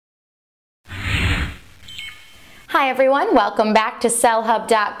Hi everyone, welcome back to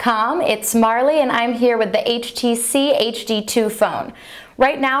sellhub.com. It's Marley and I'm here with the HTC HD2 phone.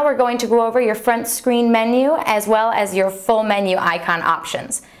 Right now we're going to go over your front screen menu as well as your full menu icon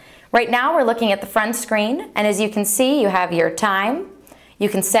options. Right now we're looking at the front screen, and as you can see you have your time. You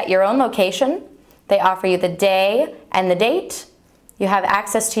can set your own location. They offer you the day and the date. You have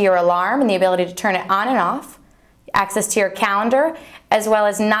access to your alarm and the ability to turn it on and off. Access to your calendar, as well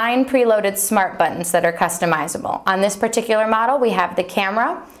as 9 preloaded smart buttons that are customizable. On this particular model, we have the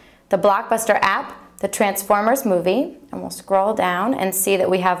camera, the Blockbuster app, the Transformers movie, and we'll scroll down and see that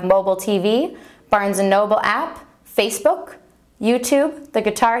we have mobile TV, Barnes & Noble app, Facebook, YouTube, the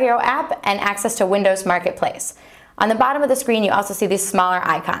Guitar Hero app, and access to Windows Marketplace. On the bottom of the screen, you also see these smaller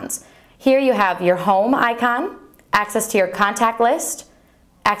icons. Here you have your home icon, access to your contact list,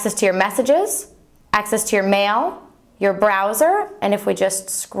 access to your messages, access to your mail, your browser, and if we just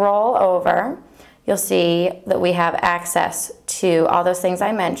scroll over, you'll see that we have access to all those things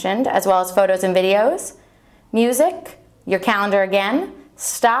I mentioned, as well as photos and videos, music, your calendar again,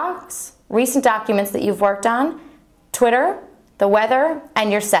 stocks, recent documents that you've worked on, Twitter, the weather,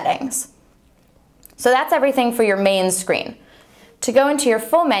 and your settings. So that's everything for your main screen. To go into your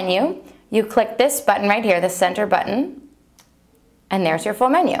full menu, you click this button right here, the center button, and there's your full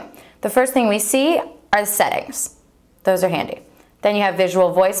menu. The first thing we see are the settings. Those are handy. Then you have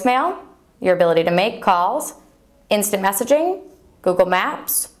visual voicemail, your ability to make calls, instant messaging, Google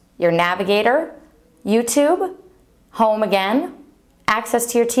Maps, your navigator, YouTube, home again, access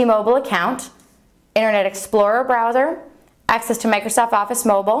to your T-Mobile account, Internet Explorer browser, access to Microsoft Office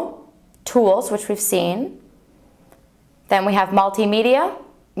Mobile, tools, which we've seen. Then we have multimedia,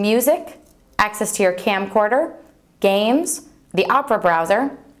 music, access to your camcorder, games, the Opera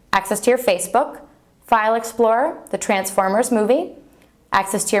browser, access to your Facebook, File Explorer, the Transformers movie,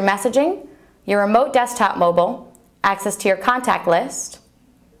 access to your messaging, your remote desktop mobile, access to your contact list,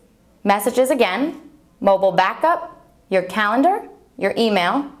 messages again, mobile backup, your calendar, your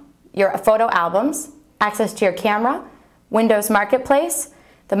email, your photo albums, access to your camera, Windows Marketplace,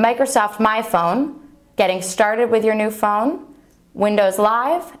 the Microsoft My Phone, getting started with your new phone, Windows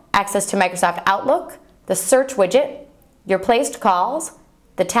Live, access to Microsoft Outlook, the search widget, your placed calls,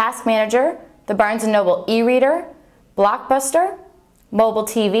 the task manager, the Barnes & Noble e-reader, Blockbuster, mobile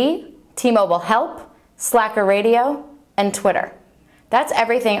TV, T-Mobile Help, Slacker Radio, and Twitter. That's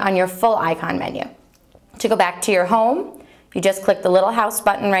everything on your full icon menu. To go back to your home, you just click the little house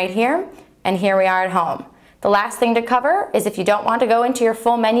button right here, and here we are at home. The last thing to cover is if you don't want to go into your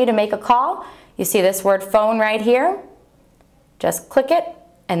full menu to make a call, you see this word phone right here. Just click it,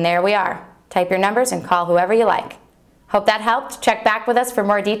 and there we are. Type your numbers and call whoever you like. Hope that helped. Check back with us for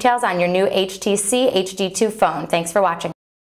more details on your new HTC HD2 phone. Thanks for watching.